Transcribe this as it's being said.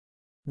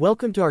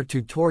Welcome to our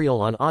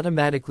tutorial on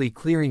automatically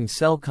clearing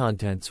cell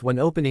contents when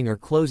opening or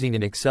closing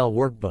an Excel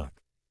workbook.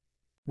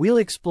 We'll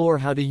explore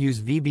how to use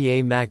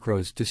VBA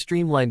macros to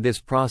streamline this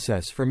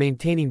process for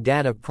maintaining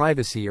data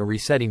privacy or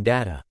resetting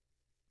data.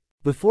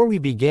 Before we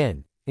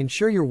begin,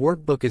 ensure your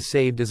workbook is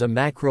saved as a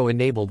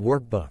macro-enabled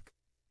workbook.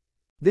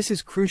 This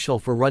is crucial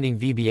for running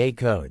VBA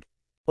code.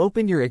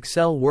 Open your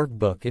Excel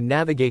workbook and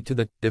navigate to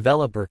the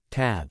Developer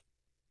tab.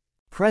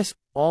 Press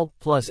Alt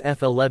plus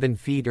F11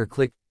 feet or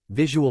click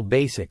Visual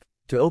Basic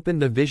to open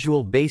the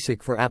Visual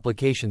Basic for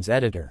Applications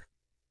editor.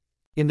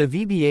 In the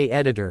VBA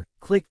editor,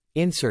 click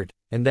Insert,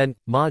 and then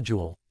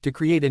Module, to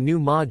create a new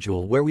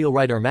module where we'll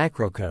write our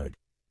macro code.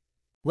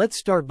 Let's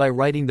start by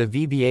writing the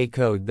VBA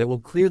code that will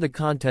clear the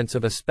contents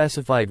of a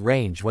specified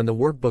range when the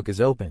workbook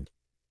is opened.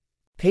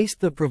 Paste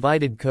the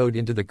provided code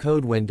into the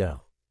code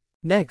window.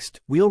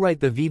 Next, we'll write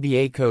the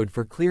VBA code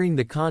for clearing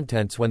the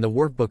contents when the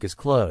workbook is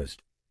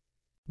closed.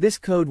 This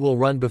code will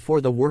run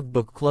before the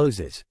workbook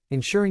closes,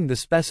 ensuring the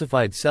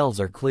specified cells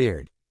are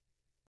cleared.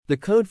 The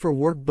code for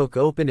Workbook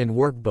Open and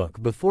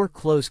Workbook Before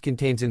Close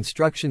contains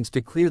instructions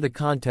to clear the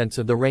contents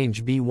of the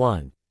range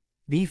B1,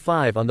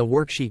 B5 on the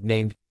worksheet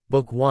named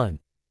Book 1.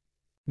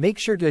 Make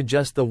sure to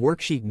adjust the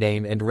worksheet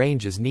name and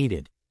range as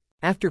needed.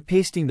 After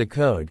pasting the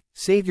code,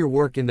 save your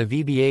work in the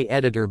VBA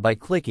editor by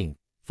clicking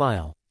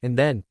File, and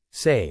then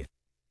Save.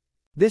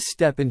 This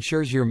step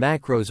ensures your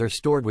macros are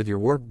stored with your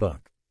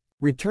workbook.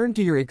 Return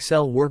to your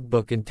Excel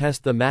workbook and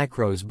test the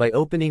macros by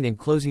opening and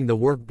closing the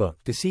workbook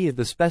to see if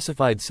the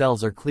specified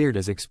cells are cleared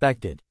as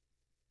expected.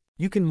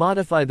 You can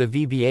modify the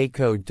VBA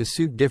code to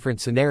suit different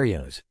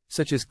scenarios,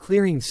 such as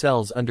clearing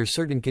cells under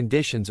certain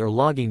conditions or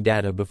logging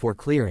data before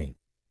clearing.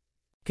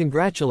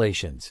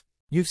 Congratulations!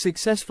 You've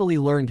successfully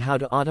learned how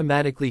to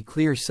automatically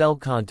clear cell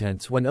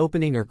contents when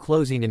opening or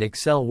closing an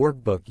Excel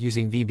workbook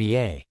using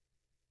VBA.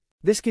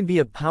 This can be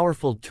a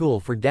powerful tool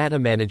for data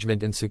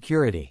management and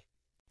security.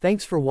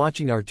 Thanks for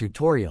watching our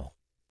tutorial.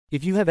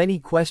 If you have any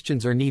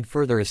questions or need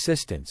further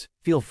assistance,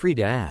 feel free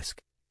to ask.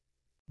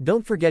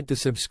 Don't forget to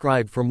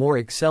subscribe for more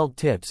Excel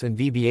tips and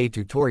VBA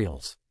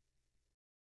tutorials.